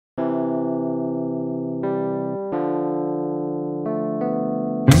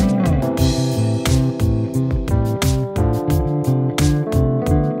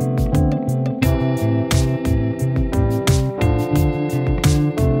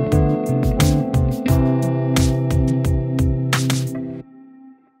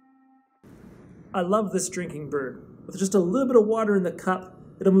I love this drinking bird. With just a little bit of water in the cup,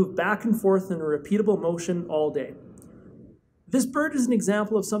 it'll move back and forth in a repeatable motion all day. This bird is an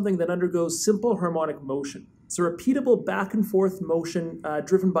example of something that undergoes simple harmonic motion. It's a repeatable back and forth motion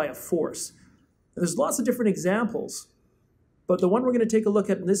driven by a force. There's lots of different examples, but the one we're going to take a look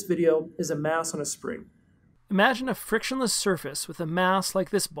at in this video is a mass on a spring. Imagine a frictionless surface with a mass like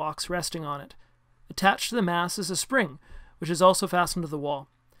this box resting on it. Attached to the mass is a spring, which is also fastened to the wall.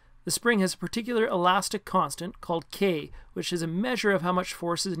 The spring has a particular elastic constant called K, which is a measure of how much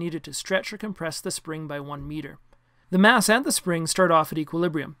force is needed to stretch or compress the spring by 1 meter. The mass and the spring start off at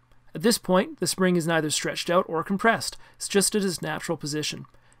equilibrium. At this point, the spring is neither stretched out or compressed. It's just at its natural position.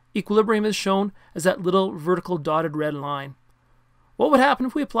 Equilibrium is shown as that little vertical dotted red line. What would happen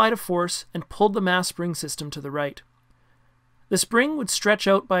if we applied a force and pulled the mass spring system to the right? The spring would stretch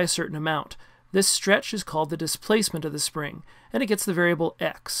out by a certain amount. This stretch is called the displacement of the spring, and it gets the variable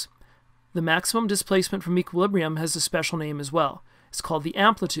x. The maximum displacement from equilibrium has a special name as well. It's called the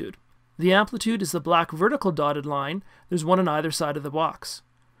amplitude. The amplitude is the black vertical dotted line. There's one on either side of the box.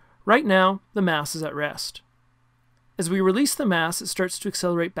 Right now, the mass is at rest. As we release the mass, it starts to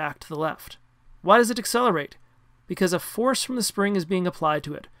accelerate back to the left. Why does it accelerate? Because a force from the spring is being applied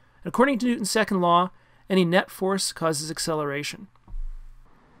to it. According to Newton's second law, any net force causes acceleration.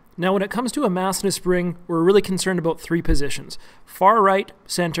 Now, when it comes to a mass in a spring, we're really concerned about 3 positions: far right,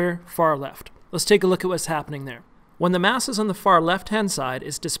 center, far left. Let's take a look at what's happening there. When the mass is on the far left-hand side,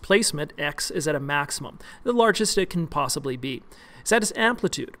 its displacement, x, is at a maximum, the largest it can possibly be. It's at its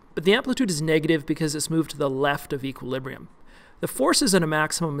amplitude, but the amplitude is negative because it's moved to the left of equilibrium. The force is at a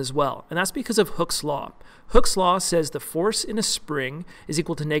maximum as well, and that's because of Hooke's law. Hooke's law says the force in a spring is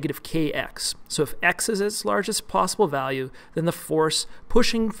equal to negative kx. So if x is its largest possible value, then the force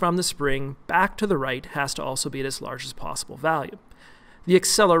pushing from the spring back to the right has to also be at its largest possible value. The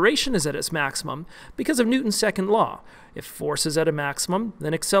acceleration is at its maximum because of Newton's second law. If force is at a maximum,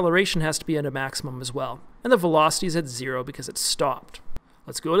 then acceleration has to be at a maximum as well. And the velocity is at 0 because it's stopped.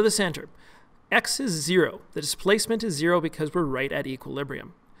 Let's go to the center. X is 0. The displacement is 0 because we're right at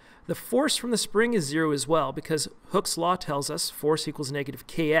equilibrium. The force from the spring is 0 as well because Hooke's law tells us force equals negative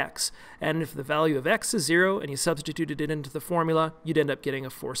kx. And if the value of x is 0 and you substituted it into the formula, you'd end up getting a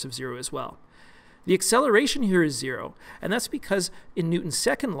force of 0 as well. The acceleration here is 0, and that's because in Newton's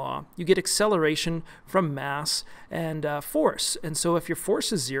second law, you get acceleration from mass and force. And so if your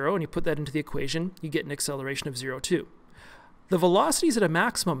force is 0 and you put that into the equation, you get an acceleration of 0 too. The velocity is at a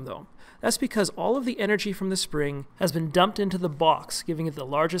maximum though. That's because all of the energy from the spring has been dumped into the box, giving it the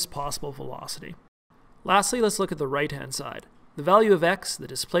largest possible velocity. Lastly, let's look at the right-hand side. The value of x, the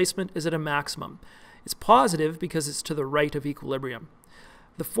displacement, is at a maximum. It's positive because it's to the right of equilibrium.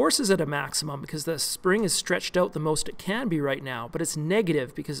 The force is at a maximum because the spring is stretched out the most it can be right now, but it's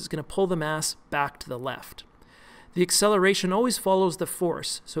negative because it's going to pull the mass back to the left. The acceleration always follows the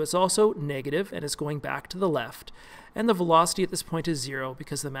force, so it's also negative and it's going back to the left. And the velocity at this point is 0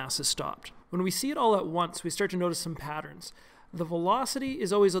 because the mass is stopped. When we see it all at once, we start to notice some patterns. The velocity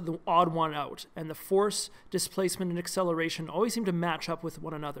is always the odd one out, and the force, displacement, and acceleration always seem to match up with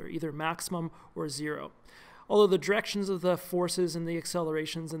one another, either maximum or 0. Although the directions of the forces and the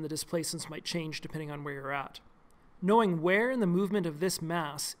accelerations and the displacements might change depending on where you're at. Knowing where in the movement of this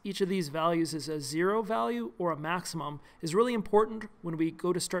mass each of these values is a 0 value or a maximum is really important when we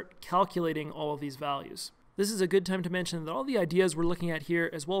go to start calculating all of these values. This is a good time to mention that all the ideas we're looking at here,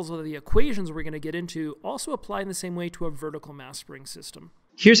 as well as all the equations we're going to get into, also apply in the same way to a vertical mass spring system.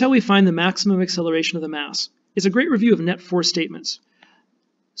 Here's how we find the maximum acceleration of the mass. It's a great review of net force statements.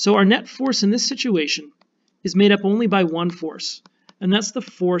 So our net force in this situation is made up only by one force, and that's the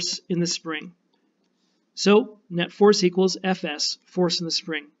force in the spring. So net force equals Fs, force in the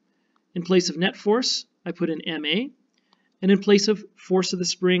spring. In place of net force, I put in Ma, and in place of force of the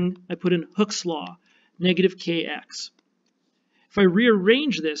spring, I put in Hooke's law, negative kx. If I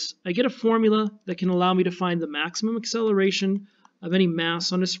rearrange this, I get a formula that can allow me to find the maximum acceleration of any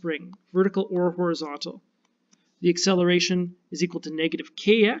mass on a spring, vertical or horizontal. The acceleration is equal to negative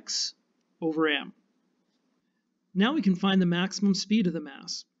kx over m. Now we can find the maximum speed of the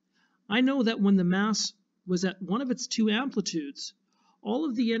mass. I know that when the mass was at one of its 2 amplitudes, all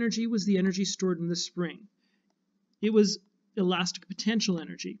of the energy was the energy stored in the spring. It was elastic potential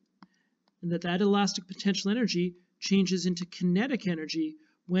energy, and that elastic potential energy changes into kinetic energy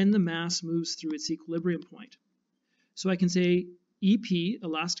when the mass moves through its equilibrium point. So I can say EP,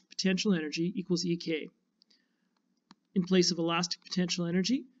 elastic potential energy, equals EK. In place of elastic potential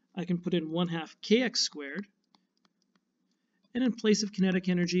energy, I can put in 1/2 kx squared, and in place of kinetic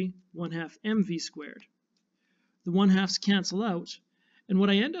energy, 1/2 mv squared. The 1/2s cancel out, And what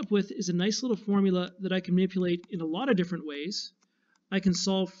I end up with is a nice little formula that I can manipulate in a lot of different ways. I can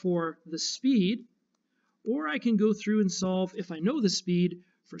solve for the speed, or I can go through and solve, if I know the speed,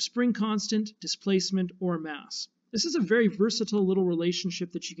 for spring constant, displacement, or mass. This is a very versatile little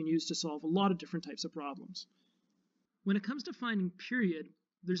relationship that you can use to solve a lot of different types of problems. When it comes to finding period,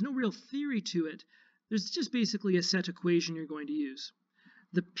 there's no real theory to it. There's just basically a set equation you're going to use.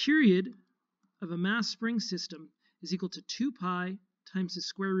 The period of a mass spring system is equal to 2 pi times the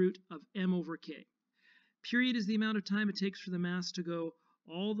square root of m over k. Period is the amount of time it takes for the mass to go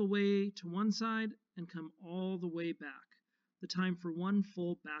all the way to one side and come all the way back, the time for one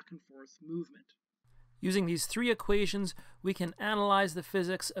full back and forth movement. Using these three equations, we can analyze the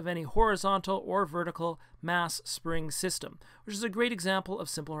physics of any horizontal or vertical mass spring system, which is a great example of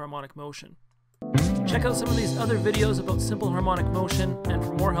simple harmonic motion. Check out some of these other videos about simple harmonic motion, and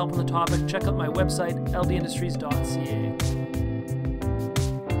for more help on the topic, check out my website, ldindustries.ca.